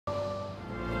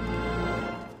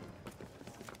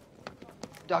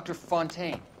Dr.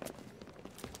 Fontaine,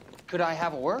 could I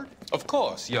have a word? Of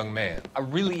course, young man. I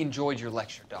really enjoyed your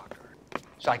lecture, Doctor.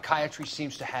 Psychiatry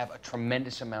seems to have a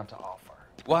tremendous amount to offer.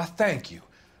 Why, thank you.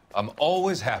 I'm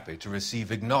always happy to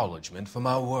receive acknowledgement for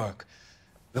my work.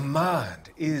 The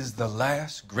mind is the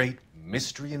last great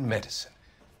mystery in medicine.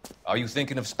 Are you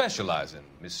thinking of specializing,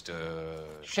 Mr.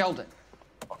 Sheldon,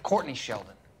 or Courtney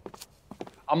Sheldon.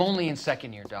 I'm only in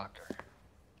second year, Doctor.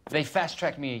 They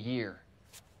fast-tracked me a year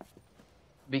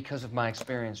because of my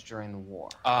experience during the war.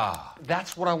 Ah.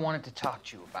 That's what I wanted to talk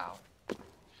to you about.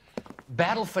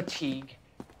 Battle fatigue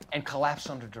and collapse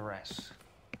under duress.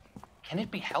 Can it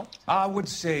be helped? I would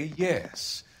say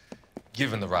yes,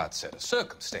 given the right set of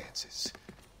circumstances.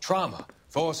 Trauma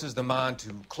forces the mind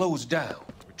to close down,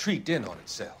 retreat in on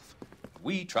itself.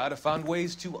 We try to find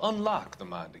ways to unlock the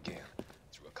mind again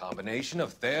through a combination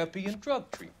of therapy and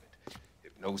drug treatment.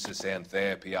 Hypnosis and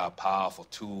therapy are powerful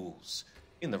tools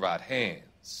in the right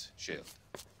hands, Sheldon.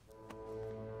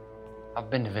 I've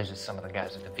been to visit some of the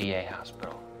guys at the VA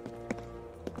hospital.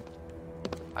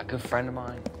 A good friend of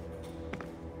mine,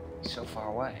 he's so far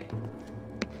away.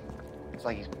 It's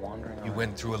like he's wandering around. You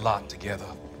went through a lot together.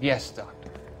 Yes,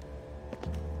 Doctor.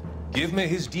 Give me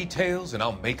his details and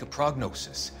I'll make a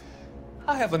prognosis.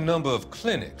 I have a number of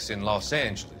clinics in Los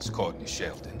Angeles, Courtney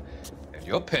Sheldon, and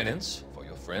your penance, for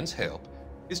your friend's help,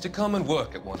 is to come and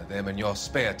work at one of them in your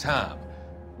spare time,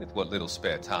 with what little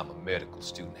spare time a medical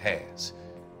student has.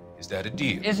 Is that a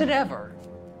deal? Is it ever?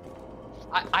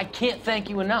 I can't thank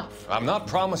you enough. I'm not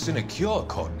promising a cure,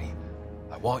 Courtney.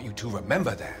 I want you to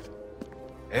remember that.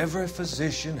 Every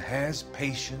physician has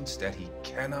patients that he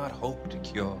cannot hope to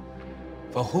cure,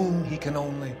 for whom he can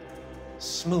only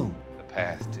smooth the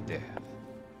path to death.